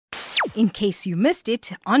in case you missed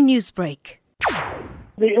it on Newsbreak.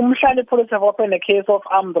 The Umhlali police have opened a case of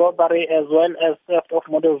armed robbery as well as theft of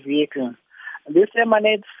motor vehicles. This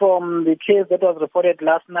emanates from the case that was reported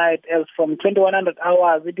last night as from 2100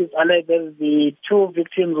 hours. It is alleged that the two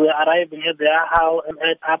victims were arriving at their house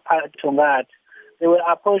at Upper Tongaat. They were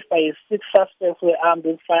approached by 6 suspects who were armed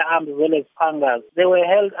with firearms as well as pangas. They were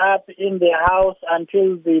held up in the house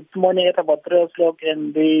until the morning at about 3 o'clock,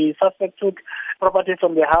 and the suspect took property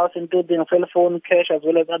from the house, including cell phone, cash as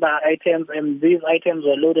well as other items, and these items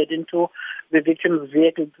were loaded into the victim's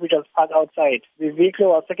vehicle, which was parked outside. The vehicle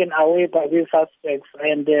was taken away by these suspects,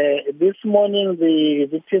 and this morning the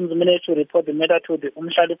victims managed to report the matter to the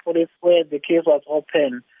Umhlali police, where the case was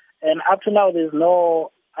open. And up to now, there is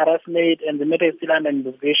no arrest made, and the matter is still under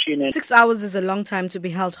investigation. 6 hours is a long time to be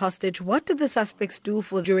held hostage. What did the suspects do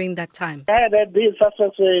for during that time? These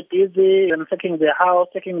suspects were busy and taking the house,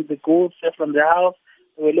 taking the goods from the house.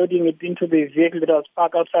 They were loading it into the vehicle that was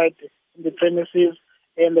parked outside the premises,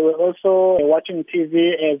 and they were also watching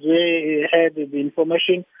TV as we had the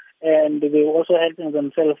information. And they were also helping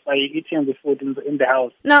themselves by eating the food in the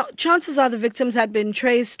house. Now, chances are the victims had been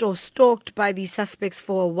traced or stalked by these suspects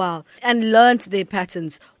for a while and learned their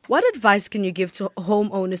patterns. What advice can you give to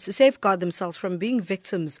homeowners to safeguard themselves from being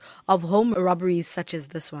victims of home robberies such as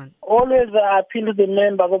this one? Always appeal to the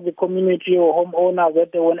members of the community or homeowners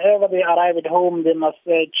that whenever they arrive at home, they must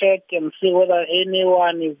check and see whether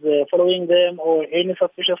anyone is following them or any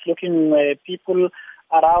suspicious-looking people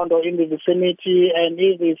around or in the vicinity, and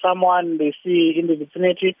if there's someone they see in the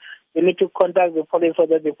vicinity, they need to contact the police so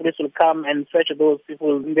that the police will come and search those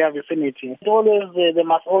people in their vicinity. Always, they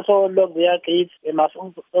must also lock their gates. They must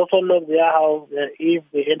also lock their house if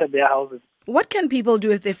they enter their houses. What can people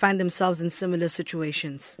do if they find themselves in similar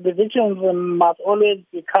situations? The victims must always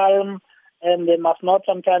be calm, and they must not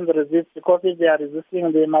sometimes resist, because if they are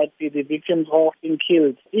resisting, they might be the victims of being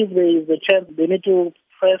killed. If there is a chance, they need to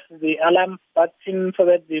press the alarm button so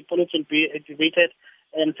that the police will be activated,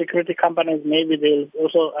 and security companies, maybe they'll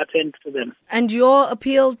also attend to them. And your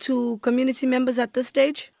appeal to community members at this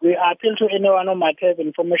stage? We appeal to anyone who might have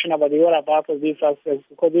information about the whereabouts of these suspects,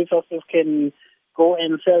 because these suspects can go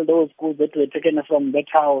and sell those goods that were taken from that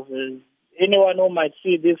house. Anyone who might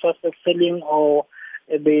see these suspects selling or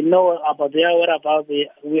they know about their whereabouts,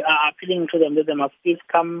 we are appealing to them that they must please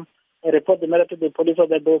come and report the matter to the police so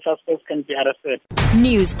that those suspects can be arrested.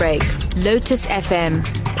 Newsbreak, Lotus FM,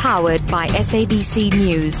 powered by SABC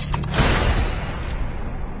News.